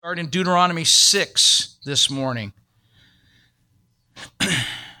Start in Deuteronomy 6 this morning.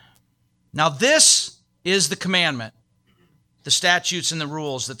 Now this is the commandment, the statutes and the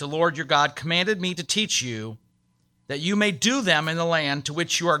rules that the Lord your God commanded me to teach you, that you may do them in the land to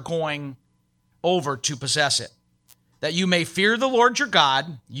which you are going over to possess it, that you may fear the Lord your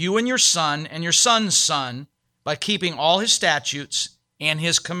God, you and your son's son, by keeping all his statutes and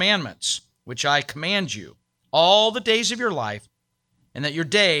his commandments, which I command you, all the days of your life, and that your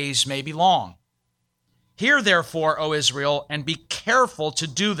days may be long. Hear therefore, O Israel, and be careful to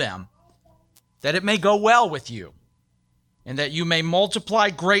do them, that it may go well with you, and that you may multiply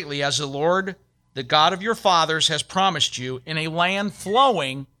greatly as the Lord, the God of your fathers, has promised you, in a land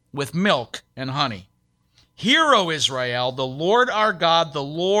flowing with milk and honey. Hear, O Israel, the Lord our God, the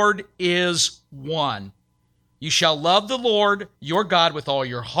Lord is one. You shall love the Lord your God with all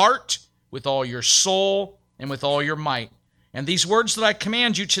your heart, with all your soul, and with all your might. And these words that I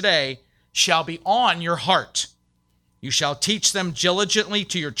command you today shall be on your heart. You shall teach them diligently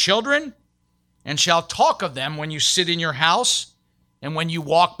to your children, and shall talk of them when you sit in your house, and when you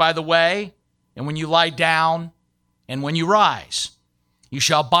walk by the way, and when you lie down, and when you rise. You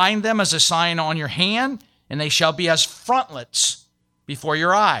shall bind them as a sign on your hand, and they shall be as frontlets before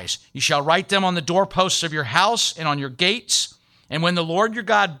your eyes. You shall write them on the doorposts of your house and on your gates. And when the Lord your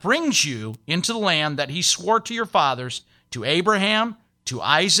God brings you into the land that he swore to your fathers, to Abraham, to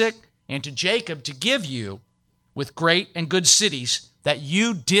Isaac, and to Jacob, to give you, with great and good cities that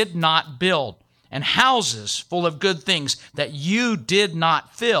you did not build, and houses full of good things that you did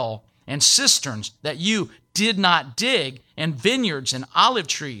not fill, and cisterns that you did not dig, and vineyards and olive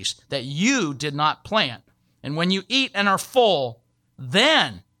trees that you did not plant. And when you eat and are full,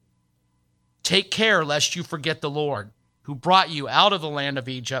 then take care lest you forget the Lord, who brought you out of the land of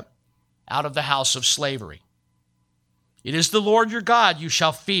Egypt, out of the house of slavery. It is the Lord your God you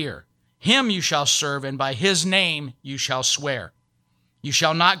shall fear. Him you shall serve, and by his name you shall swear. You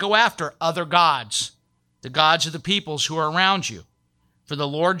shall not go after other gods, the gods of the peoples who are around you. For the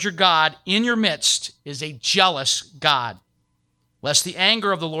Lord your God in your midst is a jealous God, lest the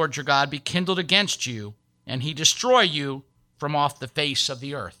anger of the Lord your God be kindled against you, and he destroy you from off the face of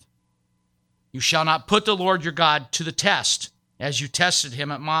the earth. You shall not put the Lord your God to the test, as you tested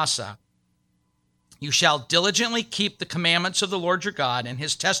him at Massah. You shall diligently keep the commandments of the Lord your God and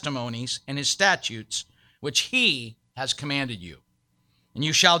his testimonies and his statutes, which he has commanded you. And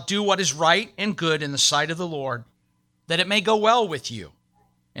you shall do what is right and good in the sight of the Lord, that it may go well with you,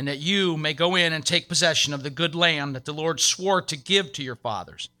 and that you may go in and take possession of the good land that the Lord swore to give to your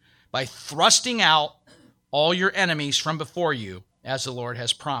fathers, by thrusting out all your enemies from before you, as the Lord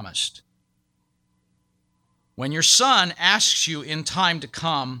has promised. When your son asks you in time to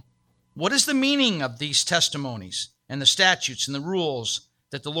come, what is the meaning of these testimonies and the statutes and the rules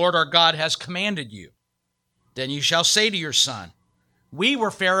that the Lord our God has commanded you? Then you shall say to your son, we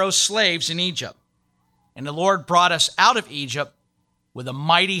were Pharaoh's slaves in Egypt, and the Lord brought us out of Egypt with a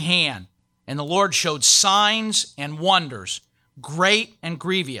mighty hand, and the Lord showed signs and wonders, great and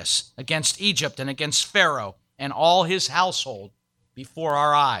grievous, against Egypt and against Pharaoh and all his household before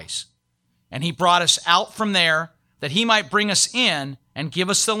our eyes. And he brought us out from there, that he might bring us in and give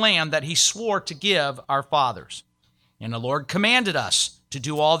us the land that he swore to give our fathers. And the Lord commanded us to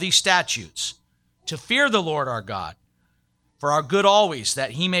do all these statutes, to fear the Lord our God, for our good always,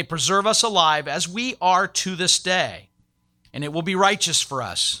 that he may preserve us alive as we are to this day. And it will be righteous for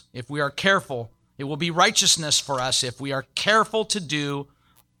us if we are careful. It will be righteousness for us if we are careful to do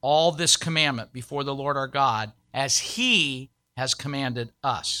all this commandment before the Lord our God, as he has commanded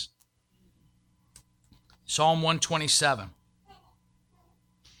us. Psalm 127,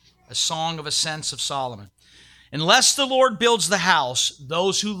 a song of ascents of Solomon. Unless the Lord builds the house,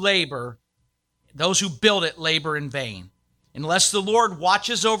 those who build it labor in vain. Unless the Lord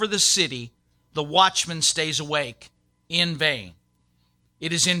watches over the city, the watchman stays awake in vain.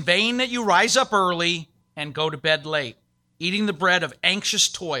 It is in vain that you rise up early and go to bed late, eating the bread of anxious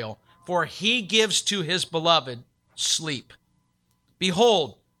toil, for he gives to his beloved sleep.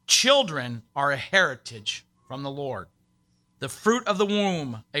 Behold, children are a heritage from the Lord, the fruit of the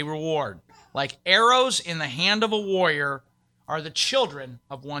womb a reward. Like arrows in the hand of a warrior are the children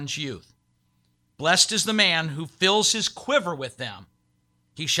of one's youth. Blessed is the man who fills his quiver with them.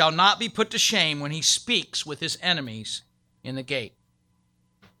 He shall not be put to shame when he speaks with his enemies in the gate.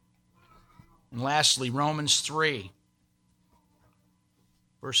 And lastly, Romans 3,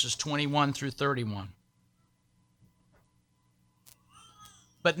 verses 21 through 31.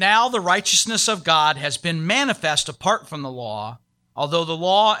 But now the righteousness of God has been manifest apart from the law, although the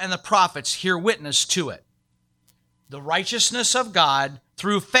law and the prophets hear witness to it. The righteousness of God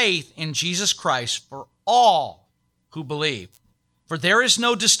through faith in Jesus Christ for all who believe. For there is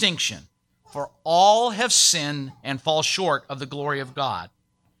no distinction, for all have sinned and fall short of the glory of God,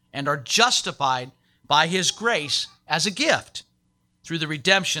 and are justified by his grace as a gift through the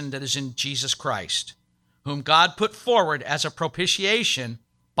redemption that is in Jesus Christ, whom God put forward as a propitiation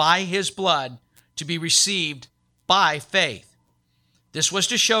by his blood to be received by faith. This was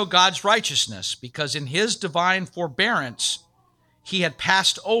to show God's righteousness, because in his divine forbearance he had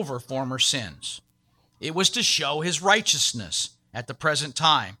passed over former sins. It was to show his righteousness at the present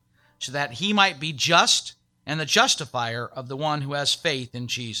time, so that he might be just and the justifier of the one who has faith in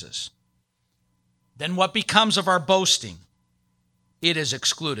Jesus. Then what becomes of our boasting? It is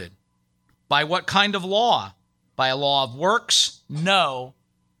excluded. By what kind of law? By a law of works? No,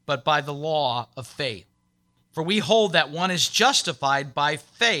 but by the law of faith. For we hold that one is justified by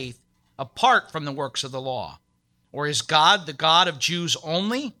faith apart from the works of the law. Or is God the God of Jews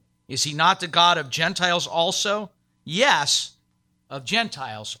only? Is he not the God of Gentiles also? Yes, of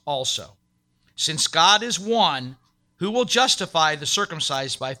Gentiles also. Since God is one, who will justify the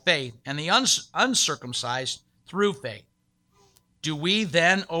circumcised by faith and the uncircumcised through faith? Do we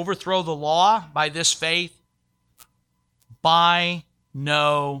then overthrow the law by this faith? By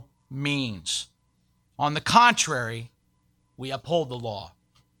no means. On the contrary, we uphold the law.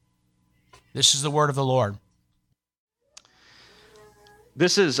 This is the word of the Lord.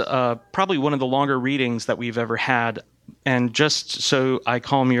 This is probably one of the longer readings that we've ever had. And just so I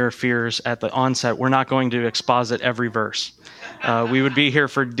calm your fears at the onset, we're not going to exposit every verse. We would be here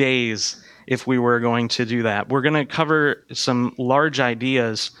for days if we were going to do that. We're going to cover some large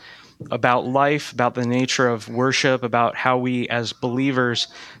ideas about life, about the nature of worship, about how we as believers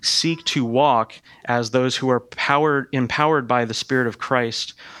seek to walk as those who are empowered by the Spirit of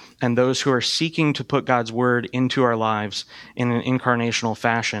Christ, and those who are seeking to put God's word into our lives in an incarnational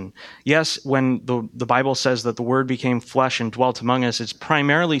fashion. Yes, when the Bible says that the word became flesh and dwelt among us, it's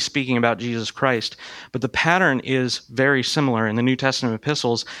primarily speaking about Jesus Christ, but the pattern is very similar. In the New Testament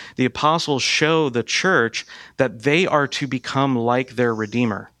epistles, the apostles show the church that they are to become like their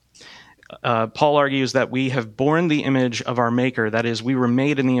Redeemer. Paul argues that we have borne the image of our Maker. That is, we were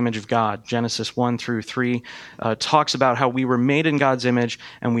made in the image of God. Genesis 1-3 talks about how we were made in God's image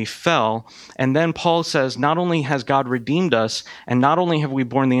and we fell. And then Paul says, not only has God redeemed us, and not only have we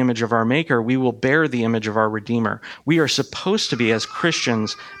borne the image of our Maker, we will bear the image of our Redeemer. We are supposed to be, as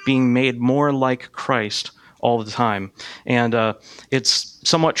Christians, being made more like Christ all the time. And it's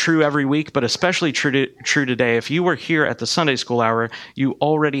somewhat true every week, but especially true today. If you were here at the Sunday school hour, you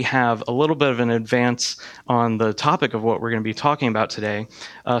already have a little bit of an advance on the topic of what we're going to be talking about today,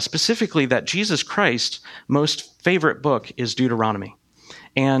 specifically that Jesus Christ's most favorite book is Deuteronomy.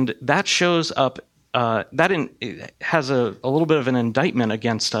 And that shows up it has a little bit of an indictment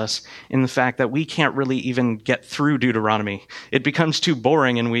against us in the fact that we can't really even get through Deuteronomy. It becomes too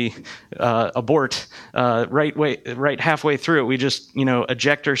boring and we abort right halfway through it. We just,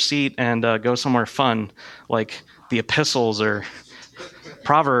 eject our seat and go somewhere fun, like the epistles or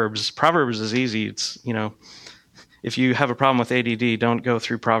Proverbs. Proverbs is easy. It's, if you have a problem with ADD, don't go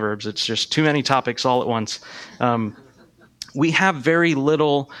through Proverbs. It's just too many topics all at once. We have very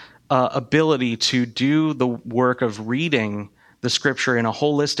little ability to do the work of reading the scripture in a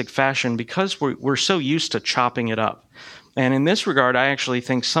holistic fashion because we're so used to chopping it up. And in this regard, I actually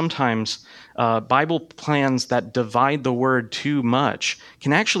think sometimes Bible plans that divide the word too much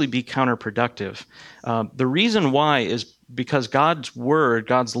can actually be counterproductive. The reason why is because God's word,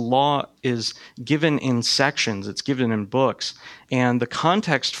 God's law is given in sections. It's given in books. And the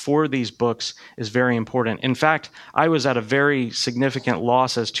context for these books is very important. In fact, I was at a very significant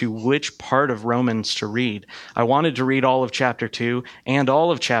loss as to which part of Romans to read. I wanted to read all of chapter 2 and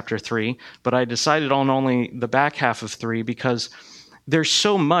all of chapter 3, but I decided on only the back half of 3 because there's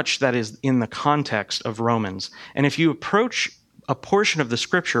so much that is in the context of Romans. And if you approach a portion of the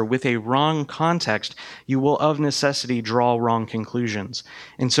scripture with a wrong context, you will of necessity draw wrong conclusions.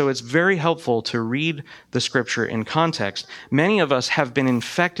 And so it's very helpful to read the scripture in context. Many of us have been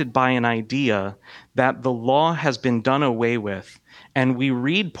infected by an idea that the law has been done away with. And we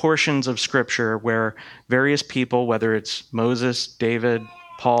read portions of scripture where various people, whether it's Moses, David,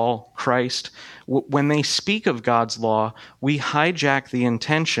 Paul, Christ, when they speak of God's law, we hijack the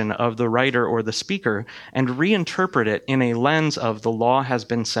intention of the writer or the speaker and reinterpret it in a lens of the law has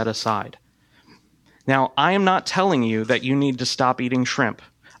been set aside. Now, I am not telling you that you need to stop eating shrimp.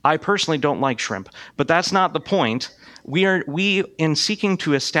 I personally don't like shrimp, but that's not the point. We in seeking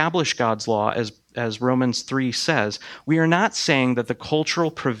to establish God's law as as Romans 3 says, we are not saying that the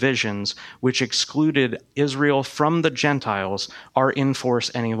cultural provisions which excluded Israel from the Gentiles are in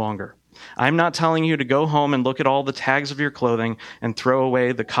force any longer. I'm not telling you to go home and look at all the tags of your clothing and throw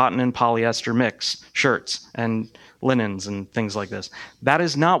away the cotton and polyester mix shirts and linens and things like this. That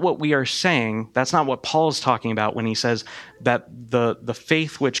is not what we are saying. That's not what Paul is talking about when he says that the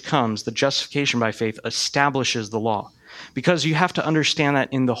faith which comes, the justification by faith, establishes the law. Because you have to understand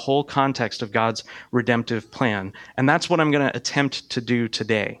that in the whole context of God's redemptive plan. And that's what I'm going to attempt to do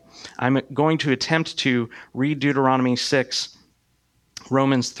today. I'm going to attempt to read Deuteronomy 6,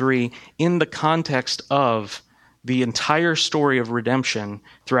 Romans 3, in the context of the entire story of redemption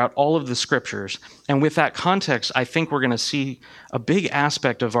throughout all of the scriptures. And with that context, I think we're going to see a big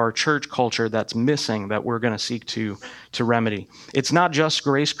aspect of our church culture that's missing that we're going to seek to remedy. It's not just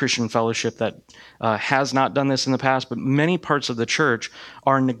Grace Christian Fellowship that has not done this in the past, but many parts of the church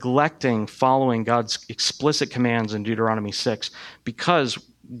are neglecting following God's explicit commands in Deuteronomy 6 because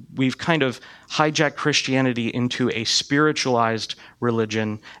we've kind of hijacked Christianity into a spiritualized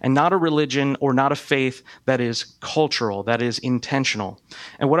religion, and not a religion or not a faith that is cultural, that is intentional.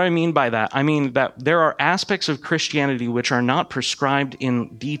 And what I mean by that, I mean that there are aspects of Christianity which are not prescribed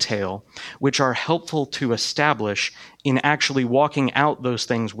in detail, which are helpful to establish in actually walking out those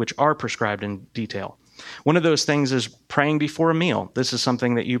things which are prescribed in detail. One of those things is praying before a meal. This is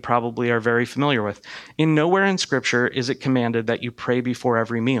something that you probably are very familiar with. In nowhere in Scripture is it commanded that you pray before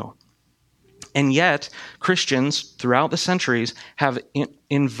every meal. And yet, Christians throughout the centuries have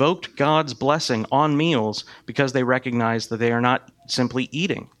invoked God's blessing on meals because they recognize that they are not simply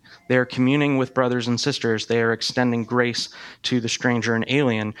eating. They are communing with brothers and sisters. They are extending grace to the stranger and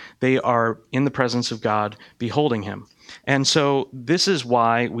alien. They are in the presence of God, beholding him. And so this is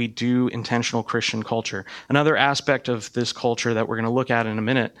why we do intentional Christian culture. Another aspect of this culture that we're going to look at in a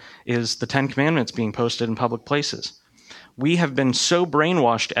minute is the Ten Commandments being posted in public places. We have been so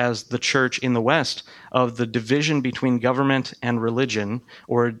brainwashed as the church in the West of the division between government and religion,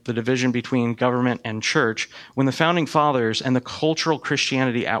 or the division between government and church, when the founding fathers and the cultural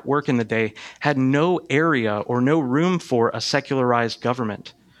Christianity at work in the day had no area or no room for a secularized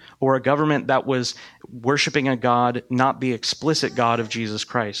government, or a government that was worshiping a God, not the explicit God of Jesus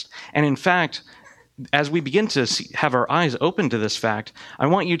Christ. And in fact, as we begin to have our eyes open to this fact, I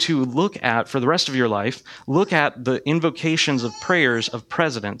want you to look at, for the rest of your life, look at the invocations of prayers of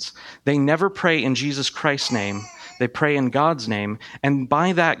presidents. They never pray in Jesus Christ's name. They pray in God's name. And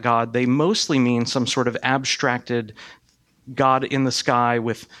by that God, they mostly mean some sort of abstracted God in the sky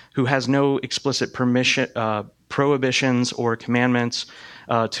who has no explicit prohibitions or commandments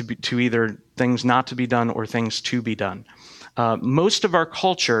to either things not to be done or things to be done. Most of our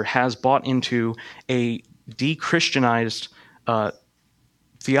culture has bought into a de-Christianized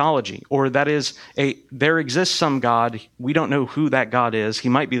theology, or that is, there exists some God. We don't know who that God is. He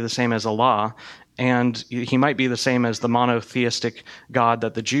might be the same as Allah, and he might be the same as the monotheistic God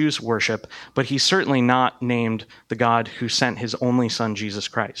that the Jews worship, but he's certainly not named the God who sent his only son, Jesus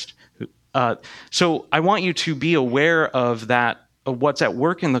Christ. So I want you to be aware of that, of what's at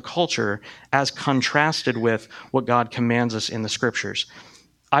work in the culture as contrasted with what God commands us in the scriptures.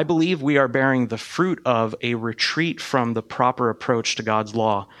 I believe we are bearing the fruit of a retreat from the proper approach to God's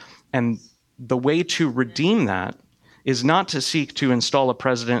law. And the way to redeem that is not to seek to install a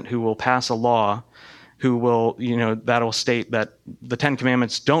president who will pass a law, who will, that'll state that the Ten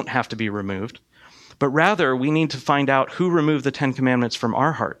Commandments don't have to be removed, but rather we need to find out who removed the Ten Commandments from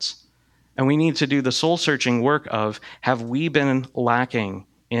our hearts. And we need to do the soul-searching work of, have we been lacking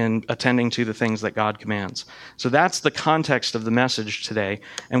in attending to the things that God commands? So that's the context of the message today.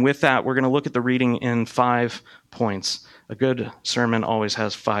 And with that, we're going to look at the reading in 5 points. A good sermon always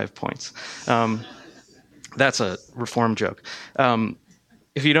has 5 points. That's a reform joke.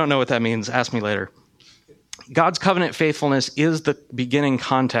 If you don't know what that means, ask me later. God's covenant faithfulness is the beginning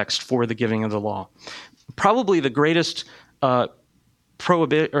context for the giving of the law. Probably the greatest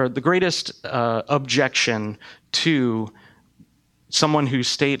objection to someone who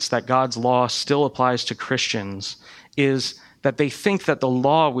states that God's law still applies to Christians is that they think that the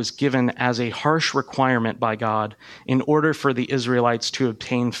law was given as a harsh requirement by God in order for the Israelites to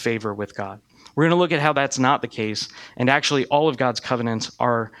obtain favor with God. We're going to look at how that's not the case, and actually all of God's covenants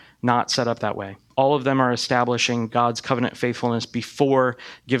are not set up that way. All of them are establishing God's covenant faithfulness before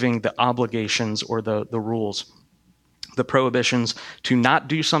giving the obligations or the rules, the prohibitions to not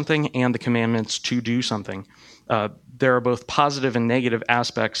do something and the commandments to do something. There are both positive and negative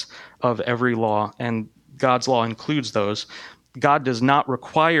aspects of every law, and God's law includes those. God does not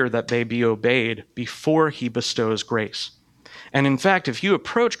require that they be obeyed before he bestows grace. And in fact, if you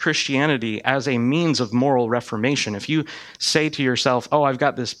approach Christianity as a means of moral reformation, if you say to yourself, oh, I've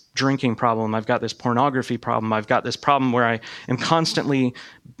got this drinking problem, I've got this pornography problem, I've got this problem where I am constantly,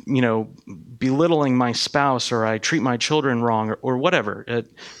 belittling my spouse, or I treat my children wrong, or whatever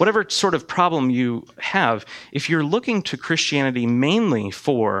sort of problem you have, if you're looking to Christianity mainly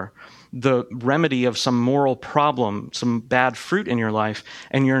for the remedy of some moral problem, some bad fruit in your life,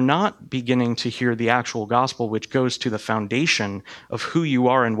 and you're not beginning to hear the actual gospel, which goes to the foundation of who you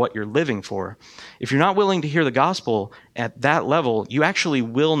are and what you're living for, if you're not willing to hear the gospel at that level, you actually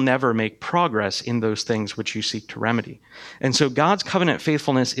will never make progress in those things which you seek to remedy. And so God's covenant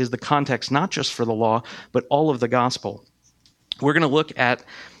faithfulness is the context not just for the law, but all of the gospel. We're going to look at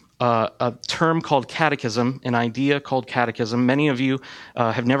a term called catechism, an idea called catechism. Many of you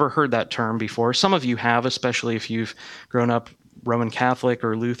have never heard that term before. Some of you have, especially if you've grown up Roman Catholic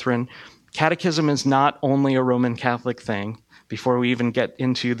or Lutheran. Catechism is not only a Roman Catholic thing. Before we even get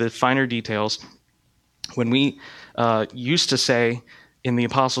into the finer details, when we used to say in the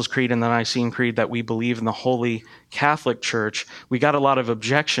Apostles' Creed and the Nicene Creed that we believe in the Holy Catholic Church, we got a lot of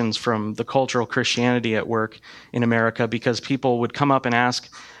objections from the cultural Christianity at work in America, because people would come up and ask,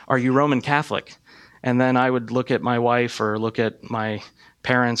 are you Roman Catholic? And then I would look at my wife or look at my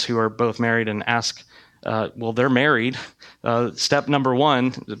parents, who are both married, and ask, well, they're married. Step number one,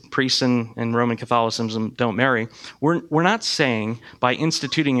 the priests in Roman Catholicism don't marry. We're not saying by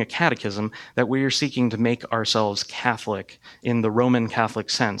instituting a catechism that we are seeking to make ourselves Catholic in the Roman Catholic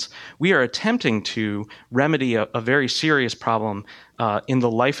sense. We are attempting to remedy a very serious problem in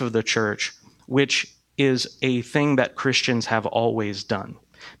the life of the church, which is a thing that Christians have always done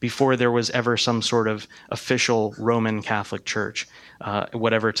before there was ever some sort of official Roman Catholic Church,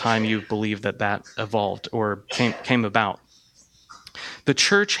 whatever time you believe that evolved or came about. The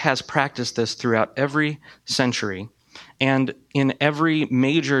church has practiced this throughout every century, and in every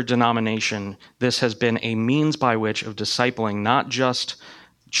major denomination, this has been a means by which of discipling not just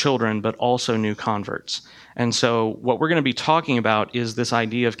children, but also new converts. And so what we're going to be talking about is this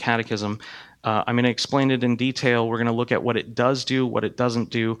idea of catechism. I'm going to explain it in detail. We're going to look at what it does do, what it doesn't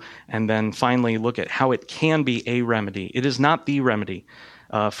do, and then finally look at how it can be a remedy. It is not the remedy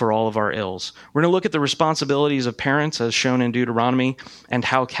for all of our ills. We're going to look at the responsibilities of parents as shown in Deuteronomy, and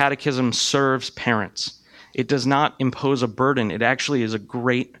how catechism serves parents. It does not impose a burden. It actually is a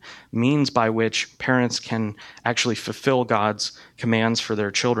great means by which parents can actually fulfill God's commands for their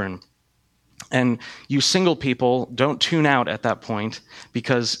children. And you single people, don't tune out at that point,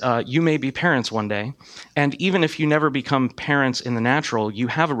 because you may be parents one day. And even if you never become parents in the natural, you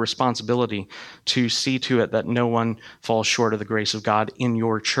have a responsibility to see to it that no one falls short of the grace of God in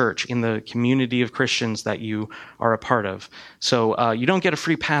your church, in the community of Christians that you are a part of. So you don't get a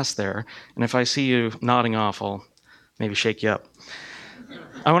free pass there. And if I see you nodding off, I'll maybe shake you up.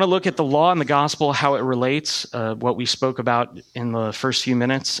 I want to look at the law and the gospel, how it relates, what we spoke about in the first few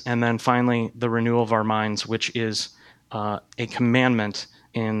minutes, and then finally the renewal of our minds, which is a commandment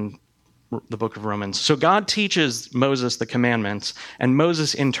in the book of Romans. So God teaches Moses the commandments, and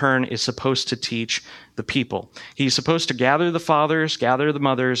Moses in turn is supposed to teach the people. He's supposed to gather the fathers, gather the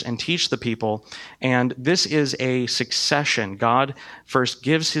mothers, and teach the people. And this is a succession. God first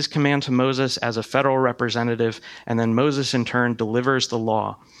gives his command to Moses as a federal representative, and then Moses in turn delivers the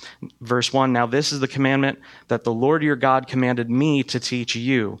law. Verse 1, now this is the commandment that the Lord your God commanded me to teach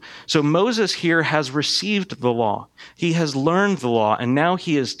you. So Moses here has received the law. He has learned the law, and now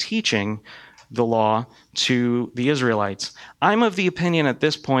he is teaching the law to the Israelites. I'm of the opinion at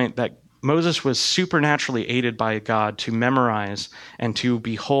this point that Moses was supernaturally aided by God to memorize and to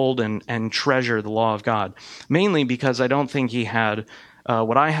behold and treasure the law of God, mainly because I don't think he had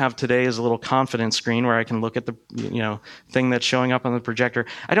what I have today is a little confidence screen where I can look at the thing that's showing up on the projector.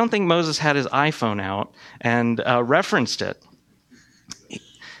 I don't think Moses had his iPhone out and referenced it.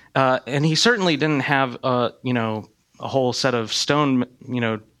 And he certainly didn't have a whole set of stone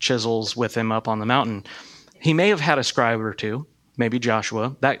chisels with him up on the mountain. He may have had a scribe or two, maybe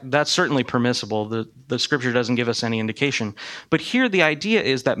Joshua. That's certainly permissible. The scripture doesn't give us any indication. But here the idea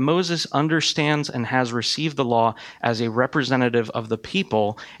is that Moses understands and has received the law as a representative of the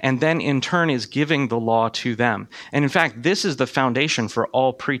people, and then in turn is giving the law to them. And in fact, this is the foundation for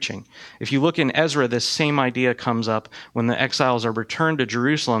all preaching. If you look in Ezra, this same idea comes up. When the exiles are returned to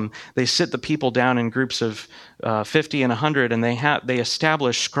Jerusalem, they sit the people down in groups of 50 and 100, and they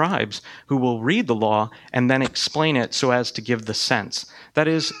establish scribes who will read the law and then explain it so as to give the sense. That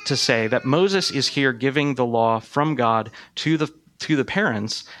is to say that Moses is here giving the law from God to the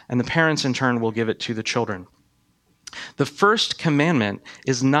parents, and the parents in turn will give it to the children. The first commandment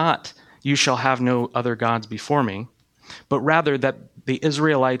is not, you shall have no other gods before me. but rather that the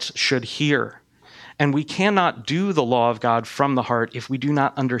Israelites should hear. And we cannot do the law of God from the heart if we do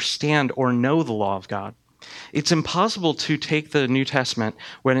not understand or know the law of God. It's impossible to take the New Testament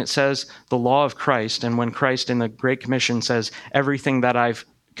when it says the law of Christ, and when Christ in the Great Commission says everything that I've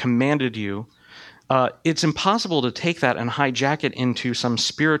commanded you, it's impossible to take that and hijack it into some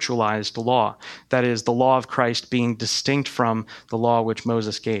spiritualized law, that is, the law of Christ being distinct from the law which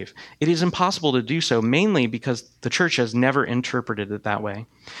Moses gave. It is impossible to do so, mainly because the church has never interpreted it that way.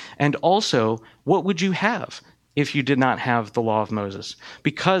 And also, what would you have if you did not have the law of Moses?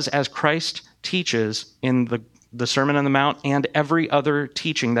 Because as Christ teaches in the Sermon on the Mount and every other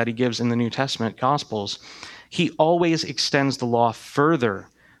teaching that he gives in the New Testament Gospels, he always extends the law further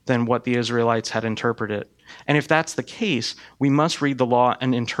than what the Israelites had interpreted. And if that's the case, we must read the law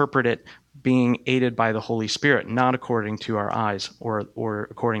and interpret it being aided by the Holy Spirit, not according to our eyes or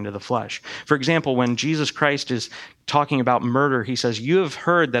according to the flesh. For example, when Jesus Christ is talking about murder, he says, "You have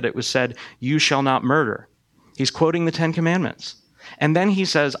heard that it was said, 'You shall not murder.'" He's quoting the Ten Commandments. And then he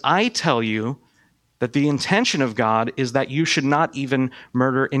says, "I tell you that the intention of God is that you should not even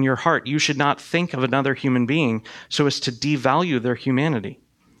murder in your heart. You should not think of another human being so as to devalue their humanity,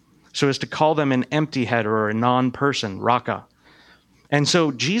 so as to call them an empty head or a non-person, raka." And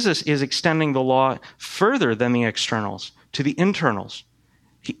so Jesus is extending the law further than the externals, to the internals.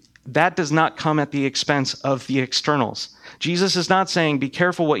 That does not come at the expense of the externals. Jesus is not saying, be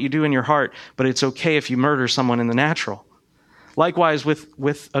careful what you do in your heart, but it's okay if you murder someone in the natural. Likewise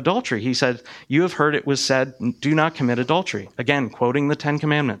with adultery, he said, "You have heard it was said, 'Do not commit adultery.'" Again, quoting the Ten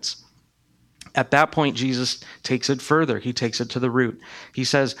Commandments. At that point, Jesus takes it further. He takes it to the root. He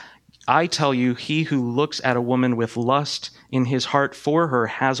says, "I tell you, he who looks at a woman with lust in his heart for her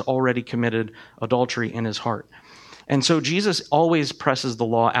has already committed adultery in his heart." And so Jesus always presses the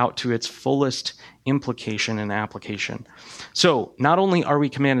law out to its fullest implication and application. So not only are we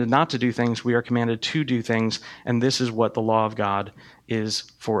commanded not to do things, we are commanded to do things, and this is what the law of God is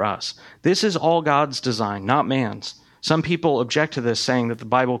for us. This is all God's design, not man's. Some people object to this, saying that the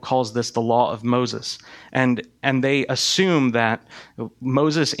Bible calls this the law of Moses, and they assume that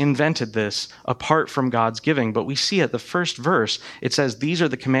Moses invented this apart from God's giving. But we see at the first verse, it says, "These are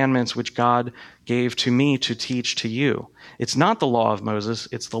the commandments which God gave to me to teach to you." It's not the law of Moses,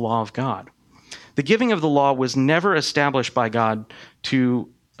 it's the law of God. The giving of the law was never established by God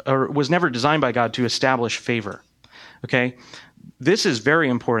was never designed by God to establish favor. Okay? This is very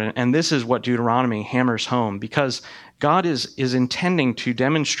important, and this is what Deuteronomy hammers home, because God is intending to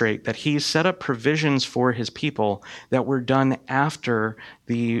demonstrate that he set up provisions for his people that were done after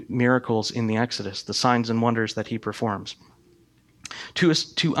the miracles in the Exodus, the signs and wonders that he performs. To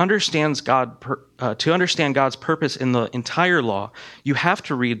understand God's purpose in the entire law, you have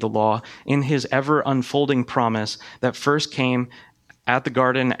to read the law in his ever-unfolding promise that first came at the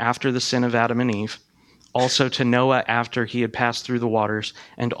garden after the sin of Adam and Eve, also to Noah after he had passed through the waters,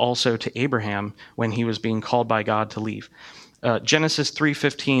 and also to Abraham when he was being called by God to leave. Genesis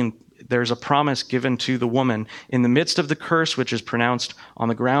 3:15, there's a promise given to the woman in the midst of the curse which is pronounced on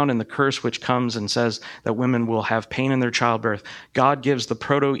the ground and the curse which comes and says that women will have pain in their childbirth. God gives the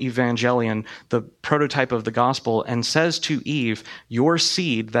proto-evangelion, the prototype of the gospel, and says to Eve, your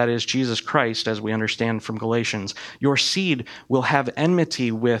seed, that is Jesus Christ, as we understand from Galatians, your seed will have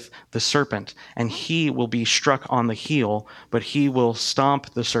enmity with the serpent, and he will be struck on the heel, but he will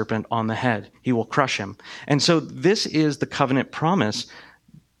stomp the serpent on the head. He will crush him. And so this is the covenant promise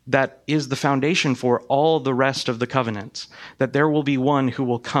that is the foundation for all the rest of the covenants, that there will be one who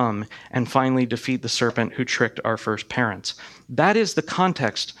will come and finally defeat the serpent who tricked our first parents. That is the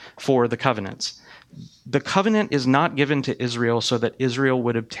context for the covenants. The covenant is not given to Israel so that Israel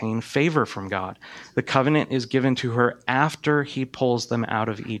would obtain favor from God. The covenant is given to her after he pulls them out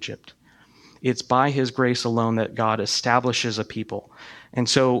of Egypt. It's by his grace alone that God establishes a people. And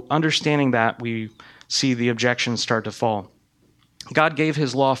so understanding that, we see the objections start to fall. God gave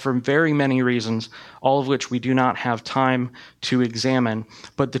his law for very many reasons, all of which we do not have time to examine.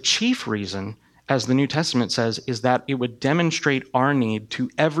 But the chief reason, as the New Testament says, is that it would demonstrate our need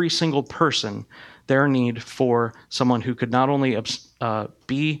to every single person, their need for someone who could not only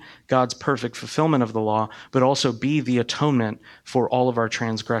be God's perfect fulfillment of the law, but also be the atonement for all of our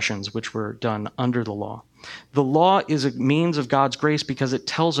transgressions, which were done under the law. The law is a means of God's grace because it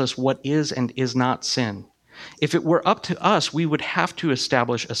tells us what is and is not sin. If it were up to us, we would have to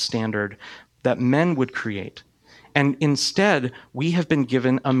establish a standard that men would create. And instead, we have been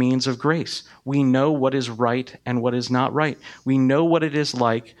given a means of grace. We know what is right and what is not right. We know what it is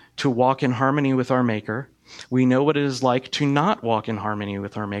like to walk in harmony with our Maker, We know what it is like to not walk in harmony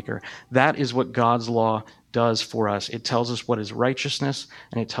with our Maker. That is what God's law does for us. It tells us what is righteousness,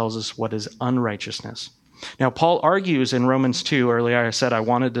 and it tells us what is unrighteousness. Now, Paul argues in Romans 2, earlier I said I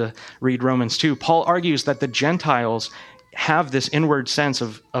wanted to read Romans 2. Paul argues that the Gentiles have this inward sense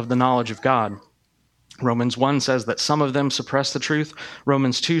of the knowledge of God. Romans 1 says that some of them suppress the truth.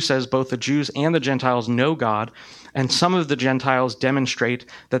 Romans 2 says both the Jews and the Gentiles know God, and some of the Gentiles demonstrate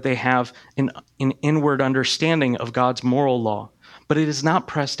that they have an inward understanding of God's moral law, but it is not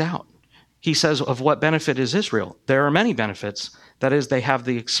pressed out. He says, of what benefit is Israel? There are many benefits. That is, they have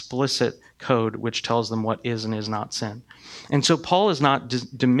the explicit code which tells them what is and is not sin. And so Paul is not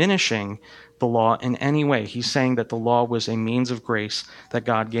diminishing the law in any way. He's saying that the law was a means of grace that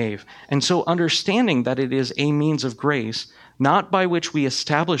God gave. And so understanding that it is a means of grace, not by which we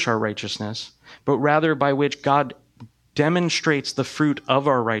establish our righteousness, but rather by which God demonstrates the fruit of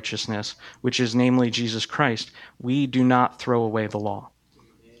our righteousness, which is namely Jesus Christ, we do not throw away the law.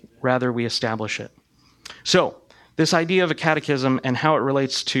 Rather, we establish it. So, this idea of a catechism and how it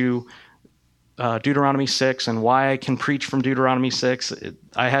relates to Deuteronomy 6 and why I can preach from Deuteronomy 6,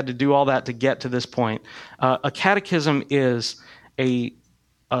 I had to do all that to get to this point. A catechism is a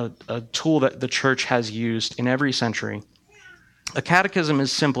tool that the church has used in every century. A catechism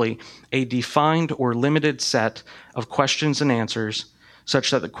is simply a defined or limited set of questions and answers such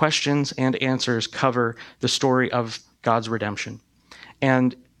that the questions and answers cover the story of God's redemption.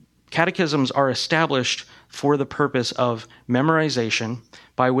 And catechisms are established for the purpose of memorization,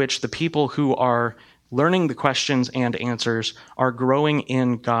 by which the people who are learning the questions and answers are growing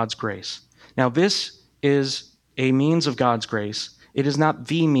in God's grace. Now, this is a means of God's grace. It is not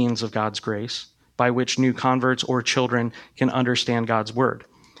the means of God's grace by which new converts or children can understand God's word.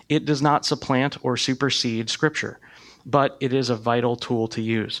 It does not supplant or supersede Scripture, but it is a vital tool to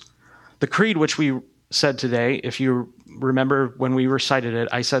use. The creed, which we said today, if you remember when we recited it,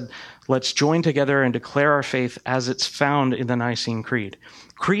 I said, let's join together and declare our faith as it's found in the Nicene Creed.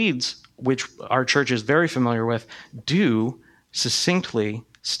 Creeds, which our church is very familiar with, do succinctly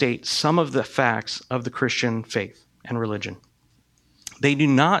state some of the facts of the Christian faith and religion. They do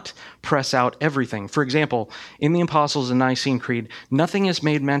not press out everything. For example, in the Apostles' and Nicene Creed, nothing is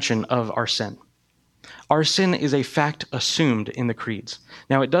made mention of our sin. Our sin is a fact assumed in the creeds.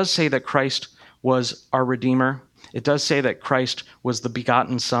 Now, it does say that Christ was our Redeemer. It does say that Christ was the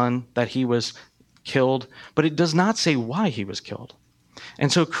begotten Son, that he was killed, but it does not say why he was killed.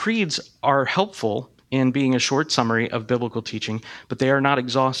 And so creeds are helpful in being a short summary of biblical teaching, but they are not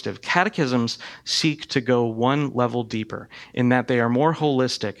exhaustive. Catechisms seek to go one level deeper in that they are more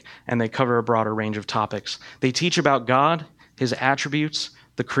holistic and they cover a broader range of topics. They teach about God, his attributes,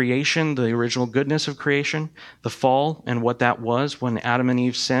 the creation, the original goodness of creation, the fall and what that was when Adam and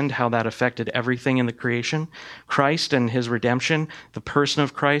Eve sinned, how that affected everything in the creation, Christ and his redemption, the person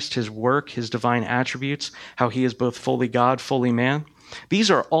of Christ, his work, his divine attributes, how he is both fully God, fully man. These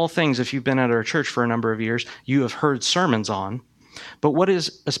are all things, if you've been at our church for a number of years, you have heard sermons on. But what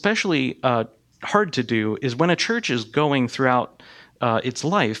is especially hard to do is when a church is going throughout its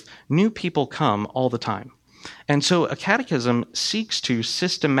life, new people come all the time. And so a catechism seeks to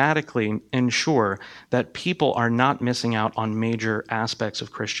systematically ensure that people are not missing out on major aspects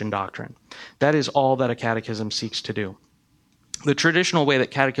of Christian doctrine. That is all that a catechism seeks to do. The traditional way that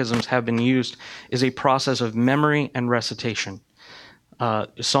catechisms have been used is a process of memory and recitation.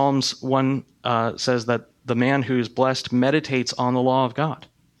 Psalms 1 says that the man who is blessed meditates on the law of God.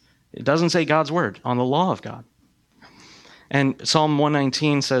 It doesn't say God's word, on the law of God. And Psalm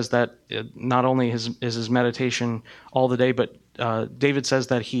 119 says that not only is his meditation all the day, but David says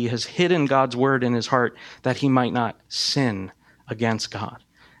that he has hidden God's word in his heart that he might not sin against God.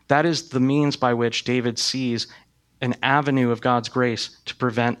 That is the means by which David sees an avenue of God's grace to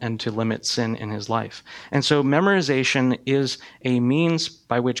prevent and to limit sin in his life. And so memorization is a means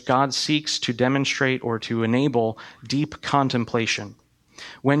by which God seeks to demonstrate or to enable deep contemplation.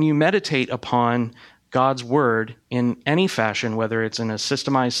 When you meditate upon God's word in any fashion, whether it's in a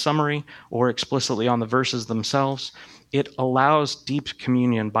systemized summary or explicitly on the verses themselves, it allows deep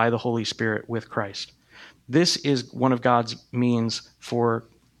communion by the Holy Spirit with Christ. This is one of God's means for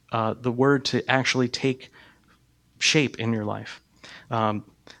the word to actually take shape in your life.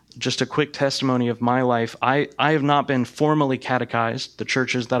 Just a quick testimony of my life. I have not been formally catechized. The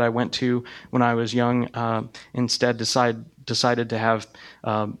churches that I went to when I was young instead decided to have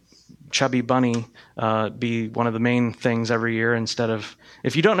Chubby Bunny be one of the main things every year instead of,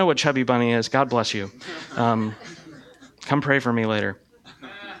 if you don't know what Chubby Bunny is, God bless you. Come pray for me later.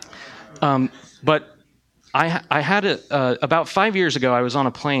 But I had about 5 years ago, I was on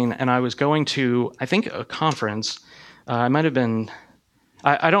a plane and I was going to, I think, a conference. I might have been,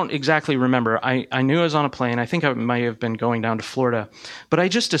 I don't exactly remember. I knew I was on a plane. I think I might have been going down to Florida. But I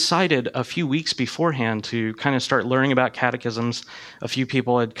just decided a few weeks beforehand to kind of start learning about catechisms. A few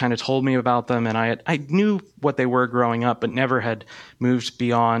people had kind of told me about them, and I knew what they were growing up, but never had moved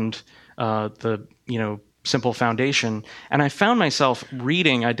beyond the simple foundation. And I found myself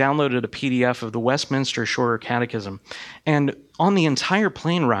reading, I downloaded a PDF of the Westminster Shorter Catechism. And on the entire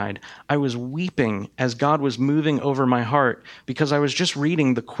plane ride, I was weeping as God was moving over my heart because I was just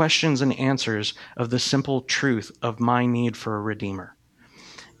reading the questions and answers of the simple truth of my need for a Redeemer.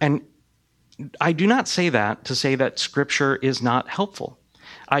 And I do not say that to say that Scripture is not helpful.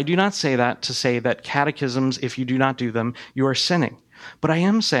 I do not say that to say that catechisms, if you do not do them, you are sinning. But I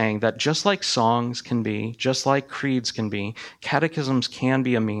am saying that just like songs can be, just like creeds can be, catechisms can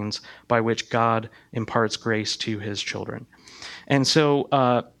be a means by which God imparts grace to his children. And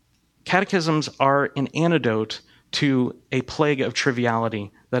so catechisms are an antidote to a plague of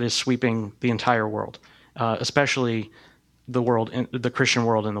triviality that is sweeping the entire world, especially the Christian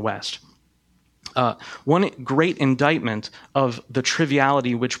world in the West. One great indictment of the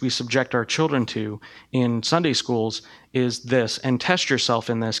triviality which we subject our children to in Sunday schools is this, and test yourself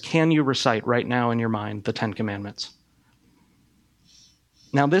in this. Can you recite right now in your mind the Ten Commandments?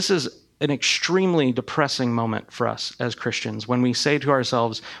 Now, this is an extremely depressing moment for us as Christians when we say to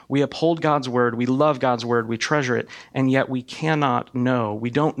ourselves, we uphold God's word, we love God's word, we treasure it, and yet we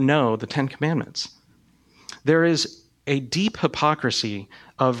don't know the Ten Commandments. There is a deep hypocrisy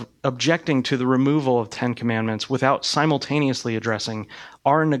of objecting to the removal of Ten Commandments without simultaneously addressing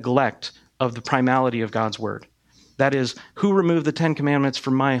our neglect of the primality of God's word. That is, who removed the Ten Commandments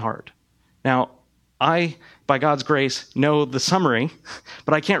from my heart? Now, I, by God's grace, know the summary,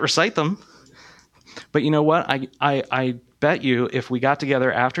 but I can't recite them. But you know what? I bet you if we got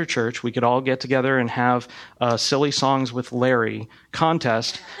together after church, we could all get together and have a Silly Songs with Larry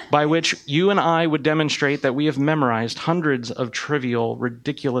contest by which you and I would demonstrate that we have memorized hundreds of trivial,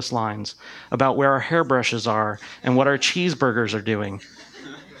 ridiculous lines about where our hairbrushes are and what our cheeseburgers are doing.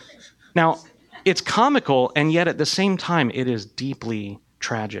 Now, it's comical, and yet at the same time, it is deeply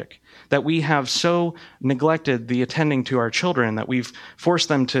tragic that we have so neglected the attending to our children that we've forced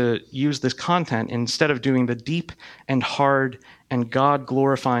them to use this content instead of doing the deep and hard and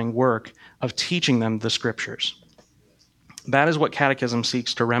God-glorifying work of teaching them the Scriptures. That is what catechism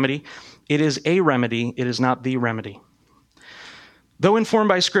seeks to remedy. It is a remedy. It is not the remedy. Though informed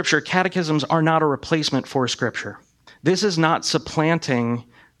by Scripture, catechisms are not a replacement for Scripture. This is not supplanting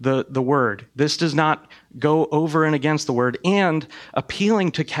the word. This does not go over and against the word. And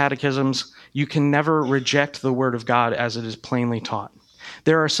appealing to catechisms, you can never reject the word of God as it is plainly taught.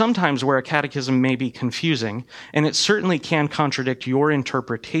 There are some times where a catechism may be confusing, and it certainly can contradict your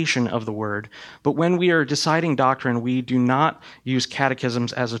interpretation of the word. But when we are deciding doctrine, we do not use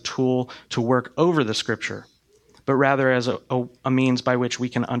catechisms as a tool to work over the Scripture, but rather as a means by which we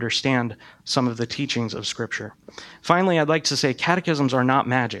can understand some of the teachings of Scripture. Finally, I'd like to say catechisms are not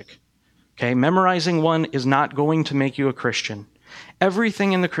magic. Okay? Memorizing one is not going to make you a Christian.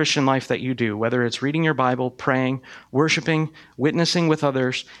 Everything in the Christian life that you do, whether it's reading your Bible, praying, worshiping, witnessing with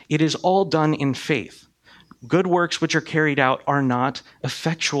others, it is all done in faith. Good works which are carried out are not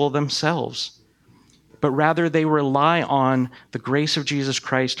effectual themselves, but rather they rely on the grace of Jesus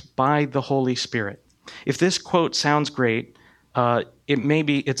Christ by the Holy Spirit. If this quote sounds great,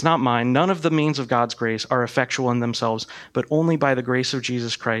 it's not mine. None of the means of God's grace are effectual in themselves, but only by the grace of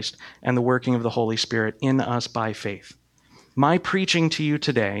Jesus Christ and the working of the Holy Spirit in us by faith. My preaching to you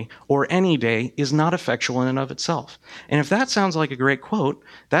today, or any day, is not effectual in and of itself. And if that sounds like a great quote,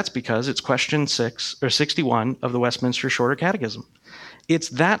 that's because it's question 61 of the Westminster Shorter Catechism. It's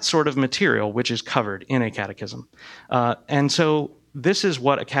that sort of material which is covered in a catechism. And so this is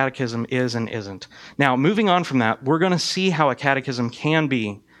what a catechism is and isn't. Now, moving on from that, we're going to see how a catechism can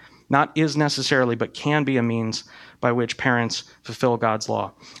be, not is necessarily, but can be a means by which parents fulfill God's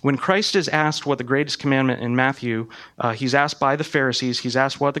law. When Christ is asked what the greatest commandment in Matthew, he's asked by the Pharisees, he's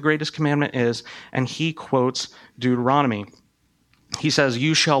asked what the greatest commandment is, and he quotes Deuteronomy. He says,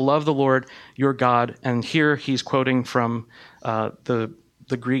 "You shall love the Lord your God," and here he's quoting from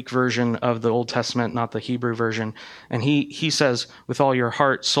the Greek version of the Old Testament, not the Hebrew version. And he says, with all your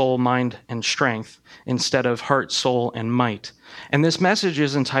heart, soul, mind, and strength, instead of heart, soul, and might. And this message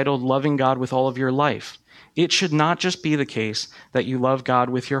is entitled Loving God with All of Your Life. It should not just be the case that you love God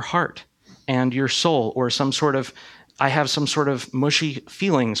with your heart and your soul, or I have some sort of mushy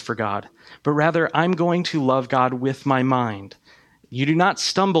feelings for God, but rather I'm going to love God with my mind. You do not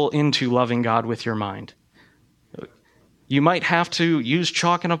stumble into loving God with your mind. You might have to use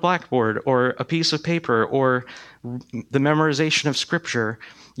chalk and a blackboard or a piece of paper or the memorization of scripture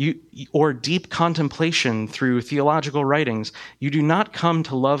or deep contemplation through theological writings. You do not come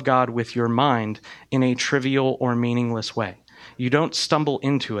to love God with your mind in a trivial or meaningless way. You don't stumble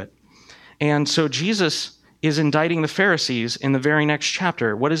into it. And so Jesus is indicting the Pharisees in the very next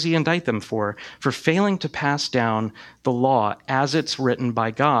chapter. What does he indict them for? For failing to pass down the law as it's written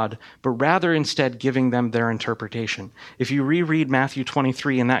by God, but rather instead giving them their interpretation. If you reread Matthew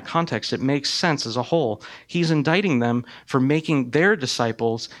 23 in that context, it makes sense as a whole. He's indicting them for making their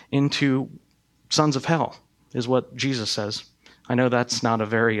disciples into sons of hell, is what Jesus says. I know that's not a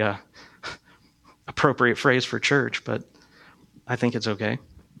very appropriate phrase for church, but I think it's okay.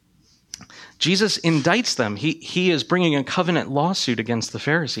 Jesus indicts them. He is bringing a covenant lawsuit against the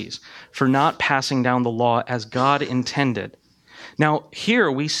Pharisees for not passing down the law as God intended. Now,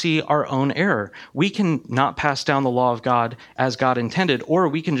 here we see our own error. We can not pass down the law of God as God intended, or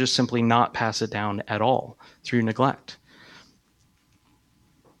we can just simply not pass it down at all through neglect.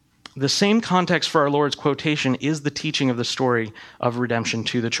 The same context for our Lord's quotation is the teaching of the story of redemption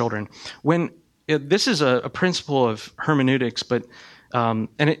to the children. This is a principle of hermeneutics, but and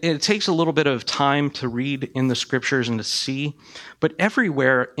it takes a little bit of time to read in the scriptures and to see, but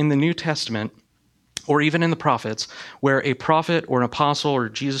everywhere in the New Testament, or even in the prophets, where a prophet or an apostle or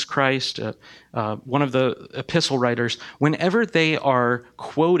Jesus Christ, one of the epistle writers, whenever they are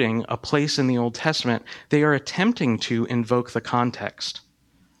quoting a place in the Old Testament, they are attempting to invoke the context.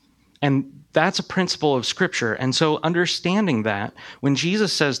 And that's a principle of Scripture. And so understanding that, when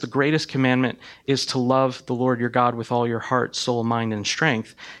Jesus says the greatest commandment is to love the Lord your God with all your heart, soul, mind, and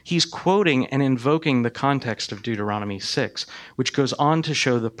strength, he's quoting and invoking the context of Deuteronomy 6, which goes on to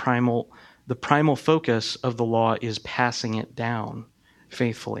show the primal focus of the law is passing it down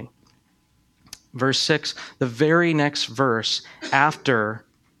faithfully. Verse 6, the very next verse after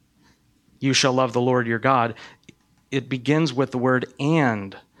you shall love the Lord your God, it begins with the word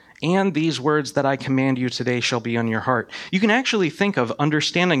and these words that I command you today shall be on your heart. You can actually think of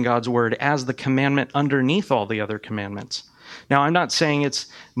understanding God's word as the commandment underneath all the other commandments. Now, I'm not saying it's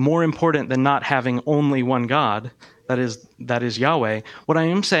more important than not having only one God, that is Yahweh. What I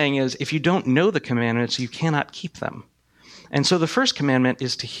am saying is if you don't know the commandments, you cannot keep them. And so the first commandment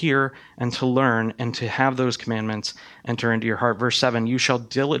is to hear and to learn and to have those commandments enter into your heart. Verse 7, you shall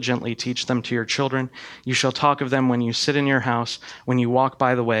diligently teach them to your children. You shall talk of them when you sit in your house, when you walk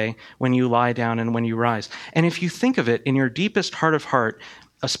by the way, when you lie down, and when you rise. And if you think of it in your deepest heart of heart,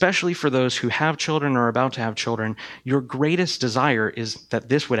 especially for those who have children or are about to have children, your greatest desire is that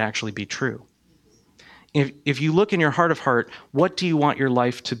this would actually be true. If you look in your heart of heart, what do you want your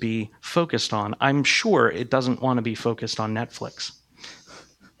life to be focused on? I'm sure it doesn't want to be focused on Netflix.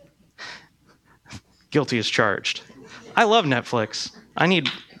 Guilty as charged. I love Netflix. I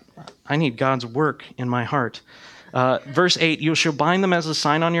need God's work in my heart. Verse 8, you shall bind them as a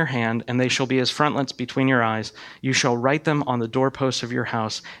sign on your hand, and they shall be as frontlets between your eyes. You shall write them on the doorposts of your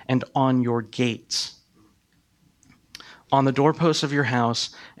house and on your gates. On the doorposts of your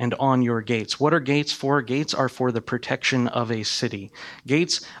house and on your gates. What are gates for? Gates are for the protection of a city.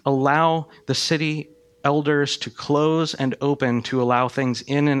 Gates allow the city elders to close and open, to allow things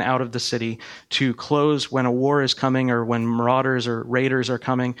in and out of the city, to close when a war is coming or when marauders or raiders are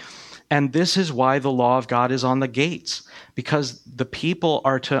coming. And this is why the law of God is on the gates, because the people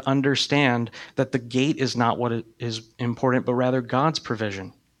are to understand that the gate is not what is important, but rather God's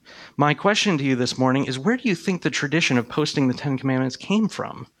provision. My question to you this morning is, where do you think the tradition of posting the Ten Commandments came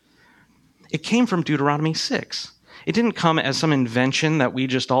from? It came from Deuteronomy 6. It didn't come as some invention that we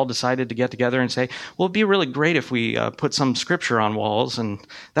just all decided to get together and say, well, it'd be really great if we put some scripture on walls, and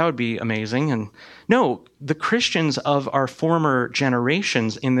that would be amazing. And no, the Christians of our former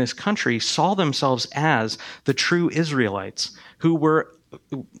generations in this country saw themselves as the true Israelites who were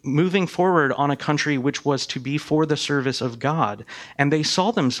moving forward on a country which was to be for the service of God. And they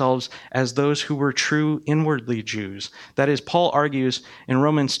saw themselves as those who were true inwardly Jews. That is, Paul argues in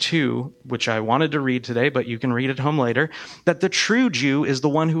Romans 2, which I wanted to read today, but you can read at home later, that the true Jew is the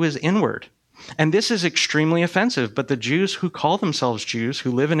one who is inward. And this is extremely offensive, but the Jews who call themselves Jews,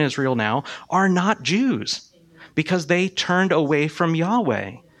 who live in Israel now, are not Jews because they turned away from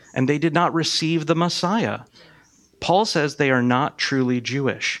Yahweh and they did not receive the Messiah. Paul says they are not truly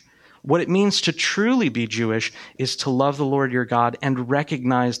Jewish. What it means to truly be Jewish is to love the Lord your God and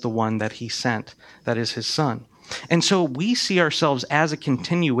recognize the one that he sent, that is his son. And so we see ourselves as a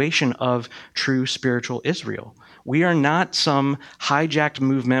continuation of true spiritual Israel. We are not some hijacked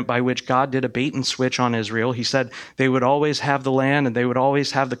movement by which God did a bait and switch on Israel. He said they would always have the land and they would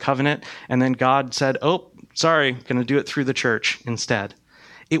always have the covenant. And then God said, oh, Sorry, going to do it through the church instead.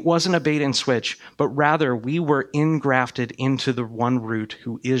 It wasn't a bait and switch, but rather we were engrafted into the one root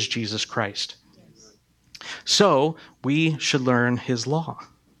who is Jesus Christ. So we should learn his law.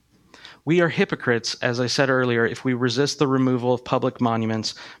 We are hypocrites, as I said earlier, if we resist the removal of public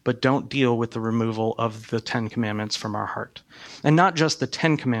monuments, but don't deal with the removal of the 10 Commandments from our heart. And not just the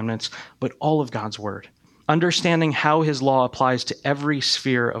 10 Commandments, but all of God's word. Understanding how his law applies to every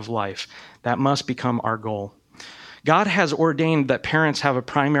sphere of life, that must become our goal. God has ordained that parents have a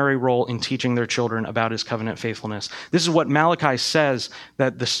primary role in teaching their children about his covenant faithfulness. This is what Malachi says,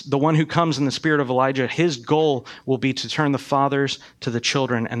 that the one who comes in the spirit of Elijah, his goal will be to turn the fathers to the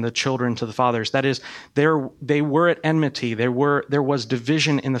children and the children to the fathers. That is, they were at enmity. There was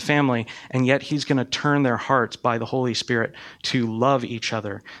division in the family, and yet he's going to turn their hearts by the Holy Spirit to love each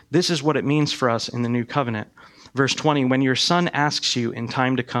other. This is what it means for us in the new covenant. Verse 20, when your son asks you in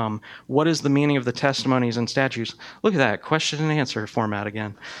time to come, what is the meaning of the testimonies and statutes? Look at that, question and answer format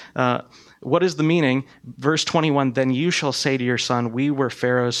again. What is the meaning? Verse 21, then you shall say to your son, we were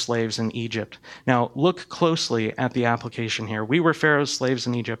Pharaoh's slaves in Egypt. Now, look closely at the application here. We were Pharaoh's slaves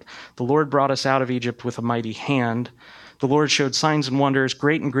in Egypt. The Lord brought us out of Egypt with a mighty hand. The Lord showed signs and wonders,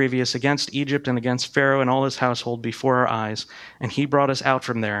 great and grievous, against Egypt and against Pharaoh and all his household before our eyes. And he brought us out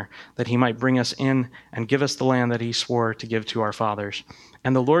from there, that he might bring us in and give us the land that he swore to give to our fathers.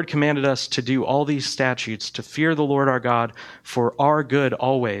 And the Lord commanded us to do all these statutes, to fear the Lord our God for our good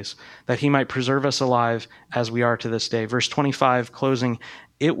always, that he might preserve us alive as we are to this day. Verse 25, closing,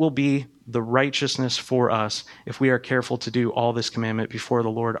 it will be the righteousness for us if we are careful to do all this commandment before the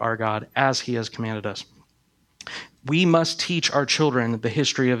Lord our God, as he has commanded us. We must teach our children the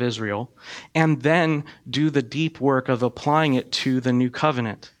history of Israel and then do the deep work of applying it to the new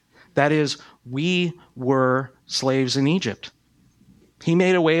covenant. That is, we were slaves in Egypt. He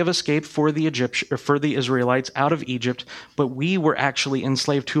made a way of escape for the Israelites out of Egypt, but we were actually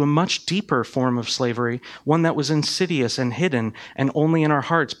enslaved to a much deeper form of slavery, one that was insidious and hidden and only in our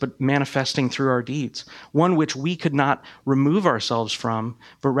hearts, but manifesting through our deeds, one which we could not remove ourselves from,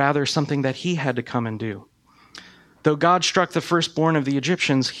 but rather something that he had to come and do. Though God struck the firstborn of the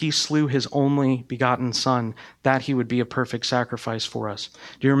Egyptians, he slew his only begotten son, that he would be a perfect sacrifice for us.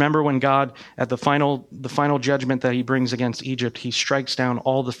 Do you remember when God, at the final judgment that he brings against Egypt, he strikes down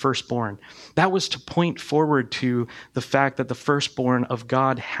all the firstborn? That was to point forward to the fact that the firstborn of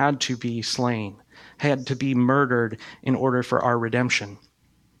God had to be slain, had to be murdered in order for our redemption.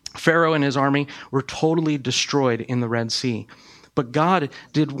 Pharaoh and his army were totally destroyed in the Red Sea. But God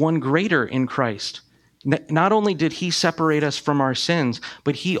did one greater in Christ. Not only did he separate us from our sins,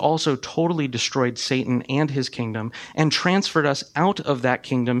 but he also totally destroyed Satan and his kingdom and transferred us out of that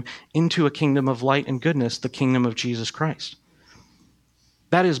kingdom into a kingdom of light and goodness, the kingdom of Jesus Christ.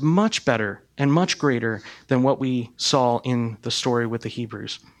 That is much better and much greater than what we saw in the story with the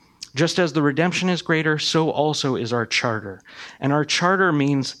Hebrews. Just as the redemption is greater, so also is our charter. And our charter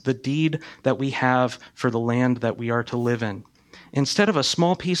means the deed that we have for the land that we are to live in. Instead of a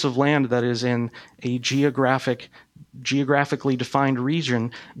small piece of land that is in a geographically defined region,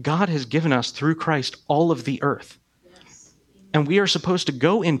 God has given us through Christ all of the earth. And we are supposed to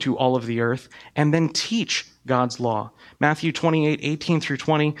go into all of the earth and then teach God's law. Matthew 28:18 through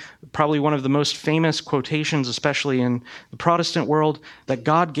 20, probably one of the most famous quotations, especially in the Protestant world, that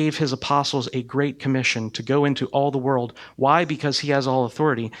God gave his apostles a great commission to go into all the world. Why? Because he has all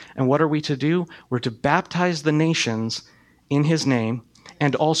authority. And what are we to do? We're to baptize the nations in his name,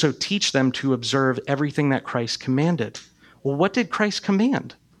 and also teach them to observe everything that Christ commanded. Well, what did Christ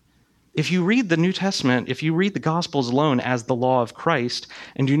command? If you read the New Testament, if you read the Gospels alone as the law of Christ,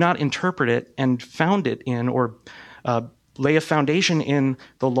 and do not interpret it and found it in or lay a foundation in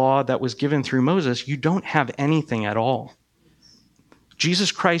the law that was given through Moses, you don't have anything at all.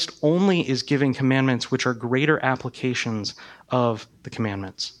 Jesus Christ only is giving commandments which are greater applications of the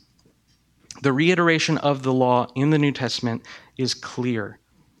commandments. The reiteration of the law in the New Testament is clear.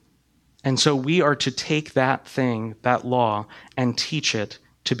 And so we are to take that thing, that law, and teach it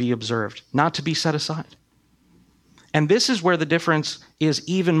to be observed, not to be set aside. And this is where the difference is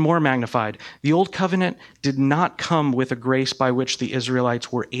even more magnified. The Old Covenant did not come with a grace by which the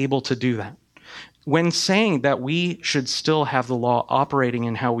Israelites were able to do that. When saying that we should still have the law operating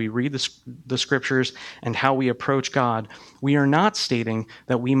in how we read the scriptures and how we approach God, we are not stating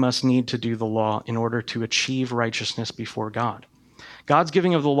that we must need to do the law in order to achieve righteousness before God. God's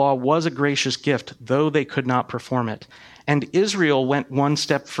giving of the law was a gracious gift, though they could not perform it. And Israel went one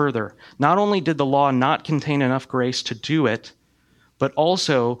step further. Not only did the law not contain enough grace to do it, but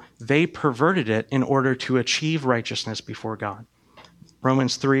also they perverted it in order to achieve righteousness before God.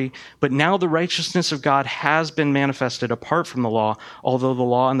 Romans 3, but now the righteousness of God has been manifested apart from the law, although the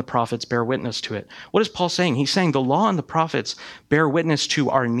law and the prophets bear witness to it. What is Paul saying? He's saying the law and the prophets bear witness to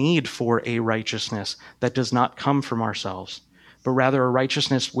our need for a righteousness that does not come from ourselves, but rather a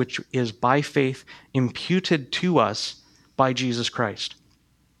righteousness which is by faith imputed to us by Jesus Christ.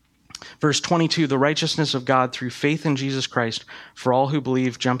 Verse 22, the righteousness of God through faith in Jesus Christ for all who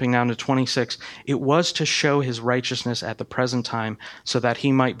believe, jumping down to 26, it was to show his righteousness at the present time so that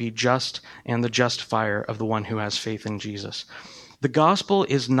he might be just and the justifier of the one who has faith in Jesus. The gospel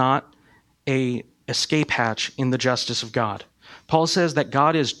is not an escape hatch in the justice of God. Paul says that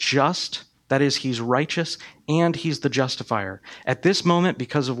God is just, that is, he's righteous, and he's the justifier. At this moment,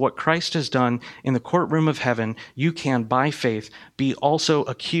 because of what Christ has done in the courtroom of heaven, you can, by faith, be also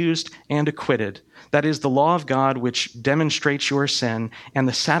accused and acquitted. That is the law of God which demonstrates your sin and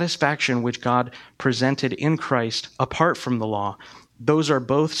the satisfaction which God presented in Christ apart from the law. Those are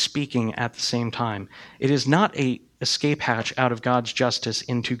both speaking at the same time. It is not an escape hatch out of God's justice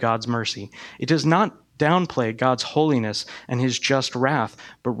into God's mercy. It does not downplay God's holiness and his just wrath,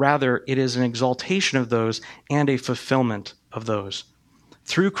 but rather it is an exaltation of those and a fulfillment of those.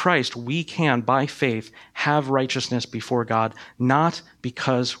 Through Christ, we can, by faith, have righteousness before God, not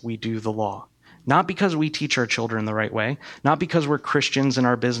because we do the law. Not because we teach our children the right way, not because we're Christians in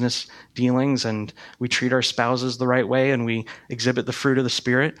our business dealings and we treat our spouses the right way and we exhibit the fruit of the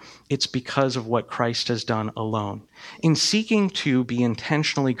Spirit. It's because of what Christ has done alone. In seeking to be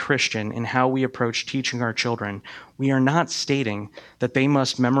intentionally Christian in how we approach teaching our children, we are not stating that they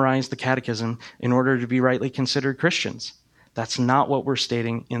must memorize the catechism in order to be rightly considered Christians. That's not what we're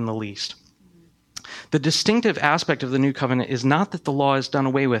stating in the least. The distinctive aspect of the new covenant is not that the law is done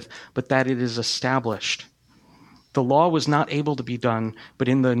away with, but that it is established. The law was not able to be done, but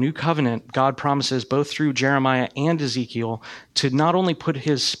in the new covenant, God promises both through Jeremiah and Ezekiel to not only put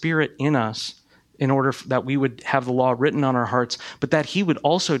his Spirit in us in order that we would have the law written on our hearts, but that he would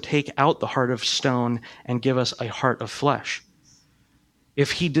also take out the heart of stone and give us a heart of flesh.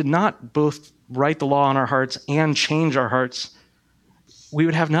 If he did not both write the law on our hearts and change our hearts, we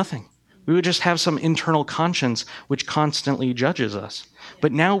would have nothing. We would just have some internal conscience which constantly judges us.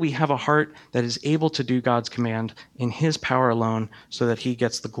 But now we have a heart that is able to do God's command in his power alone so that he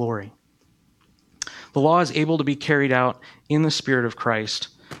gets the glory. The law is able to be carried out in the Spirit of Christ.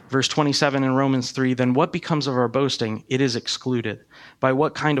 Verse 27 in Romans 3, then what becomes of our boasting? It is excluded. By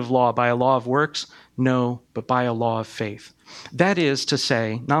what kind of law? By a law of works? No, but by a law of faith. That is to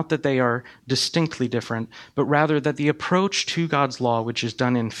say, not that they are distinctly different, but rather that the approach to God's law, which is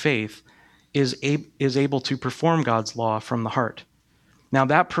done in faith, is able to perform God's law from the heart. Now,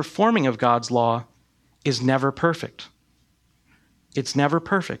 that performing of God's law is never perfect. It's never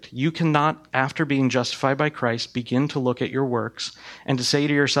perfect. You cannot, after being justified by Christ, begin to look at your works and to say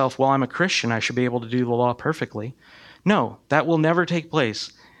to yourself, well, I'm a Christian, I should be able to do the law perfectly. No, that will never take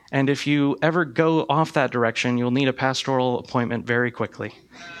place. And if you ever go off that direction, you'll need a pastoral appointment very quickly.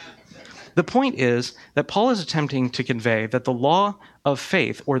 The point is that Paul is attempting to convey that the law of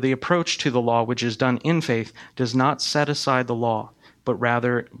faith, or the approach to the law which is done in faith, does not set aside the law, but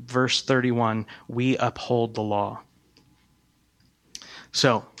rather, verse 31, we uphold the law.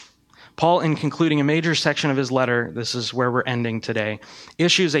 So, Paul, in concluding a major section of his letter, this is where we're ending today,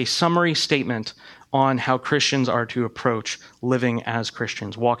 issues a summary statement on how Christians are to approach living as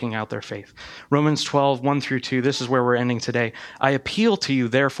Christians, walking out their faith. Romans 12, 1 through 2, this is where we're ending today. I appeal to you,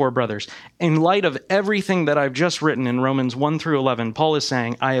 therefore, brothers, in light of everything that I've just written in Romans 1 through 11, Paul is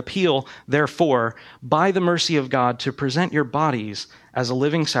saying, I appeal, therefore, by the mercy of God, to present your bodies as a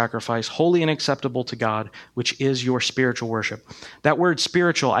living sacrifice, holy and acceptable to God, which is your spiritual worship. That word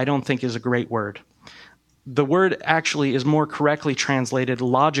spiritual, I don't think is a great word. The word actually is more correctly translated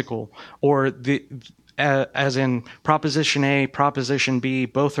logical, or as in proposition A, proposition B,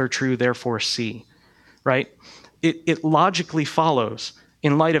 both are true, therefore C, right? It logically follows,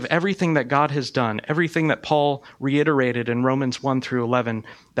 in light of everything that God has done, everything that Paul reiterated in Romans 1 through 11,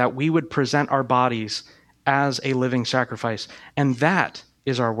 that we would present our bodies as a living sacrifice. And that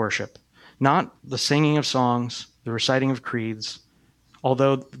is our worship, not the singing of songs, the reciting of creeds,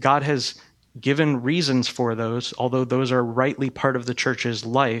 although God has given reasons for those, although those are rightly part of the church's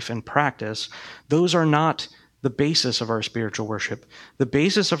life and practice, those are not the basis of our spiritual worship. The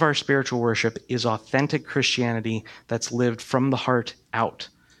basis of our spiritual worship is authentic Christianity that's lived from the heart out.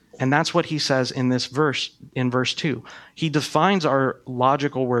 And that's what he says in this verse, in verse 2. He defines our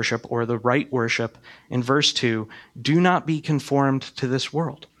logical worship, or the right worship, in verse 2, do not be conformed to this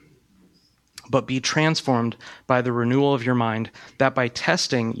world, but be transformed by the renewal of your mind, that by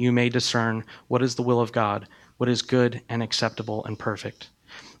testing you may discern what is the will of God, what is good and acceptable and perfect.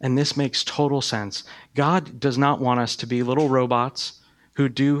 And this makes total sense. God does not want us to be little robots who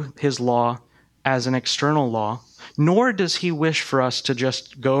do his law as an external law, nor does he wish for us to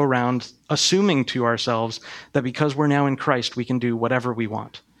just go around assuming to ourselves that because we're now in Christ, we can do whatever we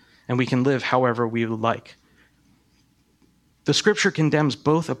want and we can live however we like. The scripture condemns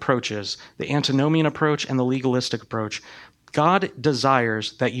both approaches, the antinomian approach and the legalistic approach. God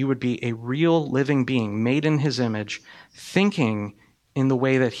desires that you would be a real living being made in his image, thinking in the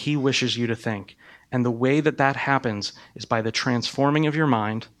way that he wishes you to think. And the way that that happens is by the transforming of your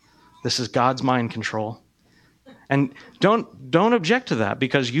mind. This is God's mind control. And don't object to that,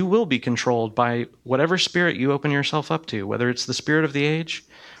 because you will be controlled by whatever spirit you open yourself up to, whether it's the spirit of the age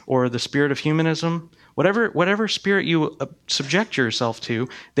or the spirit of humanism. Whatever spirit you subject yourself to,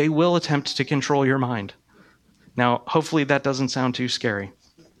 they will attempt to control your mind. Now, hopefully that doesn't sound too scary.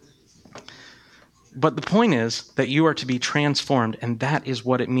 But the point is that you are to be transformed, and that is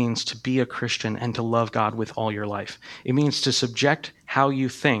what it means to be a Christian and to love God with all your life. It means to subject how you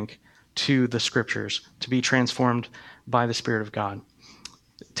think to the scriptures, to be transformed by the Spirit of God.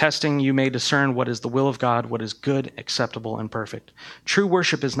 Testing, you may discern what is the will of God, what is good, acceptable, and perfect. True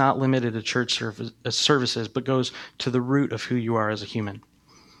worship is not limited to church services, but goes to the root of who you are as a human.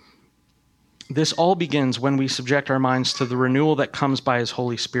 This all begins when we subject our minds to the renewal that comes by his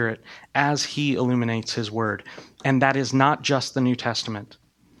Holy Spirit as he illuminates his word. And that is not just the New Testament.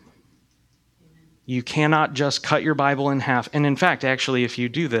 You cannot just cut your Bible in half. And in fact, actually, if you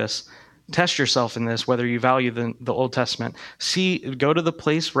do this, test yourself in this, whether you value the Old Testament. Go to the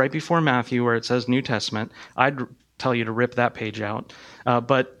place right before Matthew where it says New Testament. I'd tell you to rip that page out. And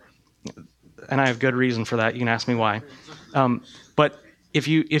I have good reason for that. You can ask me why. But if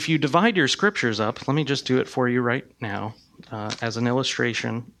you divide your scriptures up, let me just do it for you right now as an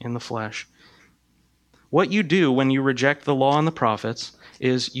illustration in the flesh. What you do when you reject the law and the prophets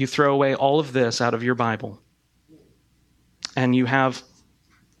is you throw away all of this out of your Bible. And you have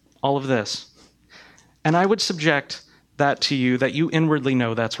all of this. And I would subject that to you that you inwardly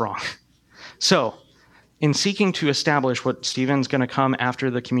know that's wrong. So, in seeking to establish what Stephen's going to come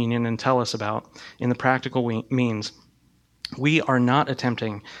after the communion and tell us about in the practical means, we are not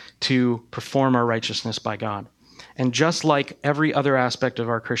attempting to perform our righteousness by God. And just like every other aspect of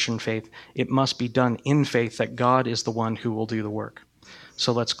our Christian faith, it must be done in faith that God is the one who will do the work.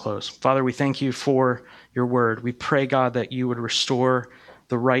 So let's close. Father, we thank you for your word. We pray, God, that you would restore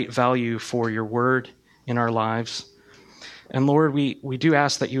the right value for your word in our lives. And Lord, we do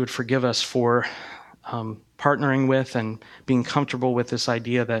ask that you would forgive us for partnering with and being comfortable with this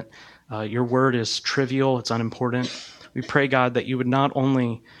idea that your word is trivial, it's unimportant. We pray, God, that you would not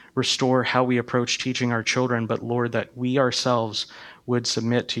only restore how we approach teaching our children, but Lord, that we ourselves would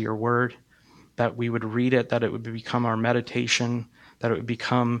submit to your word, that we would read it, that it would become our meditation, that it would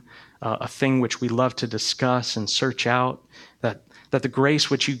become a thing which we love to discuss and search out, that the grace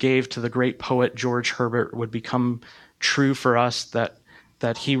which you gave to the great poet George Herbert would become true for us,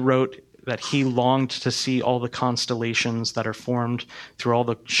 that he wrote, that he longed to see all the constellations that are formed through all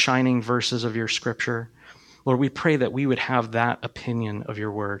the shining verses of your scripture. Lord, we pray that we would have that opinion of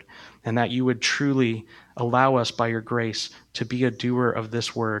your word, and that you would truly allow us by your grace to be a doer of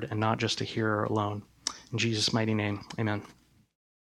this word and not just a hearer alone. In Jesus' mighty name, amen.